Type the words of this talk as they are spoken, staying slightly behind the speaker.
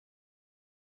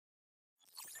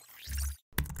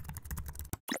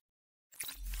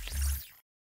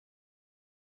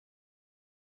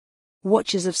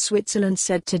Watches of Switzerland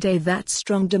said today that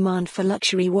strong demand for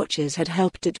luxury watches had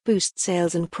helped it boost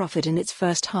sales and profit in its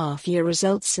first half-year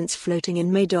results since floating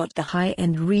in May. The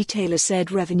high-end retailer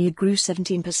said revenue grew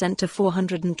 17% to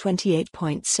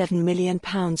 £428.7 million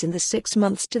in the 6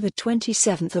 months to the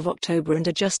 27th of October, and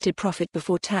adjusted profit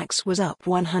before tax was up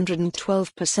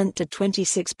 112% to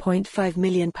 £26.5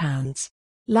 million.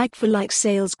 Like-for-like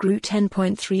sales grew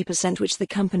 10.3%, which the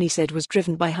company said was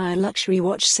driven by higher luxury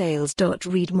watch sales.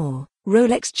 Read more.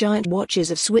 Rolex giant Watches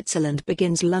of Switzerland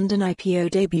begins London IPO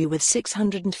debut with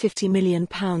 £650 million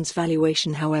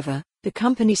valuation. However, the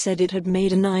company said it had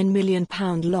made a £9 million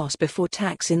loss before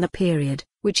tax in the period,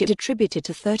 which it attributed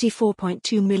to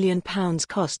 £34.2 million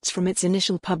costs from its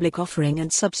initial public offering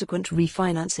and subsequent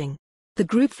refinancing. The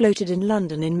group floated in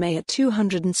London in May at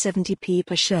 270p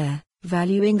per share,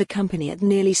 valuing the company at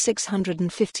nearly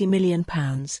 £650 million.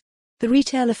 The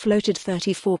retailer floated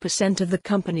 34% of the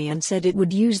company and said it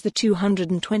would use the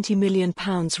 £220 million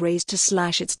raised to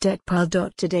slash its debt pile.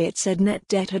 Today it said net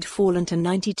debt had fallen to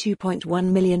 £92.1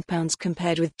 million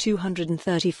compared with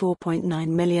 £234.9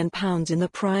 million in the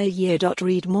prior year.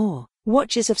 Read more.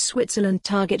 Watches of Switzerland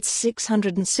targets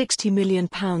 £660 million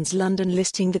London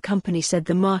listing. The company said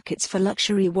the markets for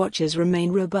luxury watches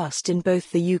remain robust in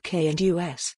both the UK and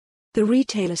US. The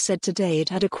retailer said today it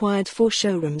had acquired 4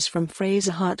 showrooms from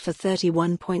Fraser Hart for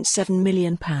 £31.7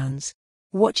 million.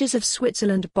 Watches of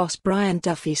Switzerland boss Brian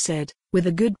Duffy said, "With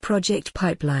a good project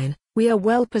pipeline, we are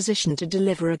well positioned to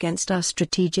deliver against our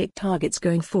strategic targets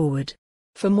going forward."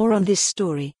 For more on this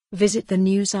story, visit the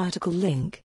news article link.